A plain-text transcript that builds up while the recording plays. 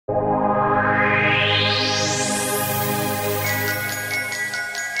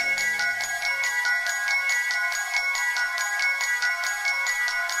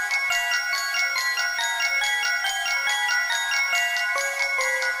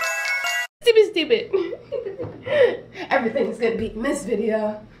Stupid. Everything's gonna be in this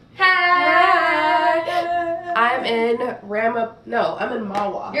video. Hi. I'm in I'm in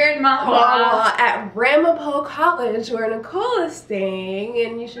Mawa. You're in Mawa. Mawa at Ramapo College where Nicole is staying,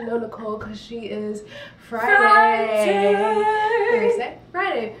 and you should know Nicole because she is Friday. Thursday?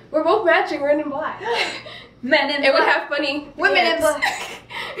 Friday. We're both matching. We're in black. Men in black. And we have funny women in black.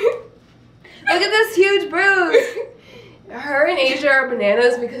 Look at this huge bruise. Her and Asia are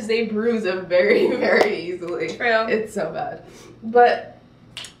bananas because they bruise it very, very easily. True. It's so bad. But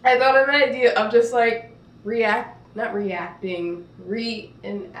I thought of an idea of just like reenacting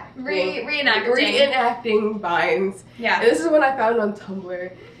vines. Yeah. And this is what I found on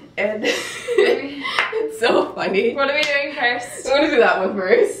Tumblr. And it's so funny. What are we doing first? I'm gonna do that one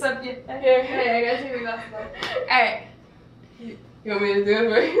first. Okay, I gotta take my glasses off. Alright. You want me to do it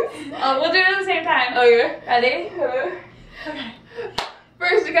first? Oh, we'll do it at the same time. Okay. Ready? Okay.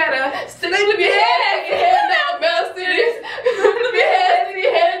 First you gotta stick up your head out, bounce to this. Stick up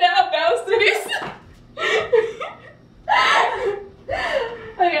your head out, bounce to this.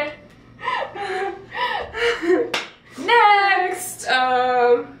 Okay. Next,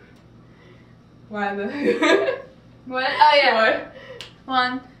 why the? What? Oh yeah. What?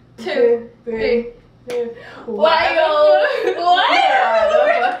 1, 2, 3. Why the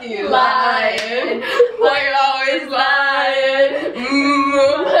fuck you lying? Why you always lying?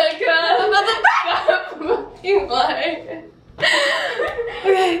 Oh my god, stop fucking lying.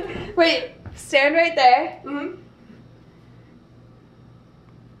 Okay, wait, stand right there.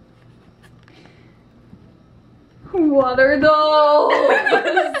 What are those?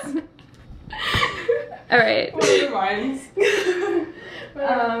 Alright. What are the vines?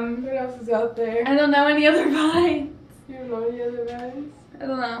 What else is out there? I don't know any other vines. You don't know any other vines? I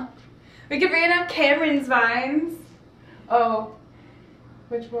don't know. We could bring up Cameron's vines. Oh.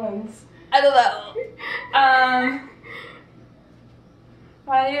 Which ones? I don't know.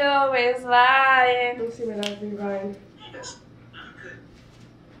 Why are you always lying? Let's see what else we vine.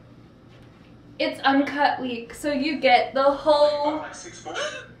 It's uncut week, so you get the whole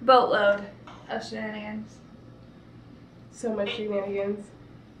boatload of shenanigans. So much shenanigans.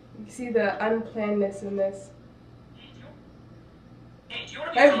 You see the unplannedness in this.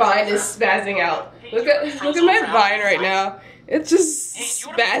 My vine is spazzing out. Look at my vine right now. It's just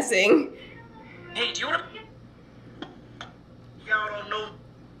spazzing. Hey, do you wanna? Y'all don't know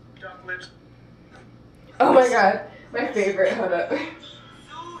chocolates. Oh my god, my favorite. Hold up.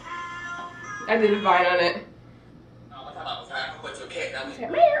 I did a vine on it.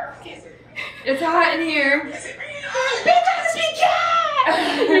 It's hot in here.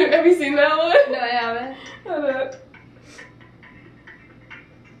 Have you seen that one? No, I haven't. Hold up.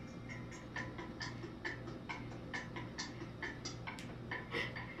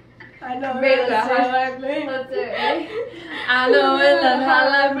 I know Wait, it's a let's do it. highlight bling. Let's do it. Ready? I know it's a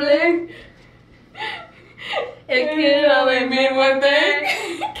highlight bling. It can only mean one thing.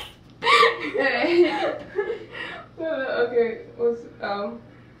 Okay. Okay, what's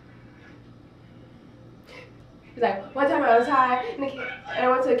He's like, one time I was high, and I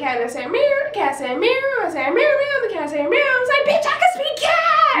went to the cat and I said, meow. The cat said, meow. I said, meow, meow. The cat said, meow. I was like, bitch, I can speak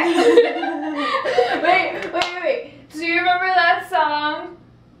cat! Wait. Do you remember that song?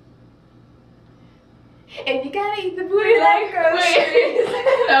 And you gotta eat the booty like groceries.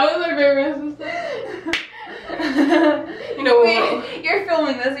 That was my favorite sister. You know what? Wait, you're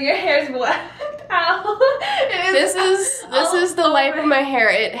filming this and your hair's wet. Ow. This is the life of my hair.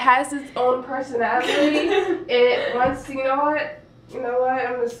 It has its own personality. It wants to, you know what?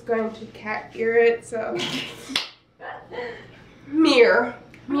 I'm just going to cat ear it, so. Mirror.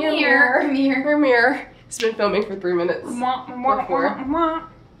 It's been filming for 3 minutes.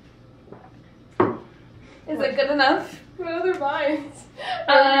 Is it good enough? What other vines?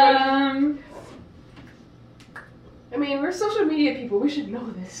 I mean, we're social media people. We should know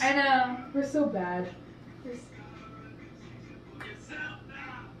this. I know. We're so bad.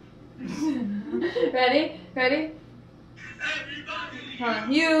 Ready? Hold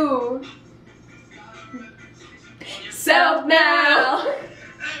on. You. Self now.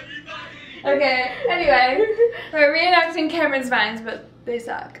 Okay. Anyway, we're reenacting Cameron's vines, but they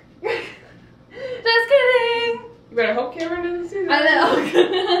suck. Just kidding. You better hope Cameron doesn't see that. I know.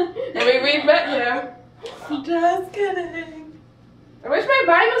 I mean, we bet, yeah. Just kidding. I wish my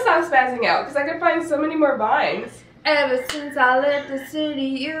vine would stop spazzing out, because I could find so many more vines. Ever since I left the city,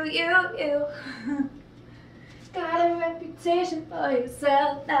 you got a reputation for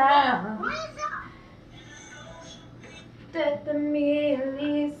yourself now. That the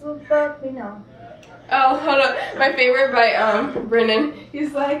media will fuck me now. Oh, hold up. My favorite by Brennan.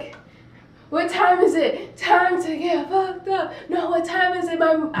 He's like, What time is it? Time to get fucked up. No, what time is it?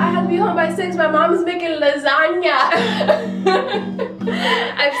 I have to be home by 6. My mom's making lasagna.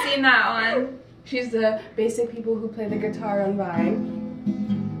 I've seen that one. She's the basic people who play the guitar on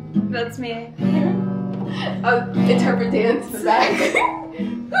Vine. That's me. I'll interpret dance in the back.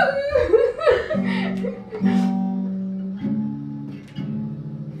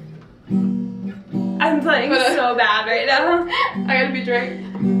 I'm playing so bad right now. I gotta be Drake.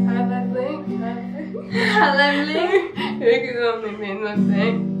 I like Link. Lovely. You can only mean one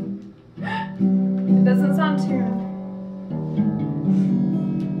thing. It doesn't sound tuned.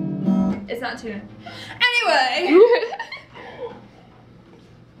 It's not tuned. Anyway.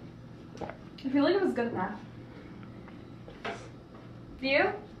 I feel like it was good enough.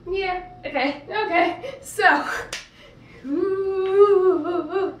 You? Yeah. Okay. Okay. So.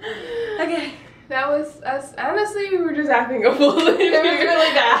 Ooh. Okay. That was us. Honestly, we were just having a full life. It was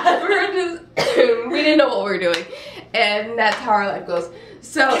really bad. We were just, we didn't know what we were doing. And that's how our life goes.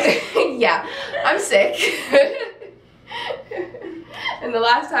 So, yeah, I'm sick. And the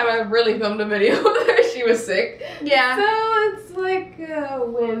last time I really filmed a video with her, she was sick. Yeah. So it's like a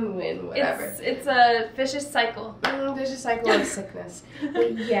win-win, whatever. It's a vicious cycle. There's a cycle of sickness.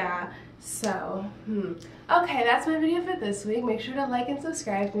 But yeah, so, okay, that's my video for this week. Make sure to like and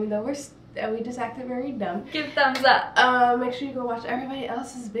subscribe, even though we just acted very dumb. Give thumbs up. Make sure you go watch everybody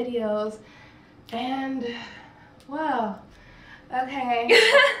else's videos. And, well, okay.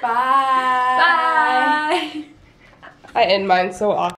 Bye. Bye. I end mine so awkward.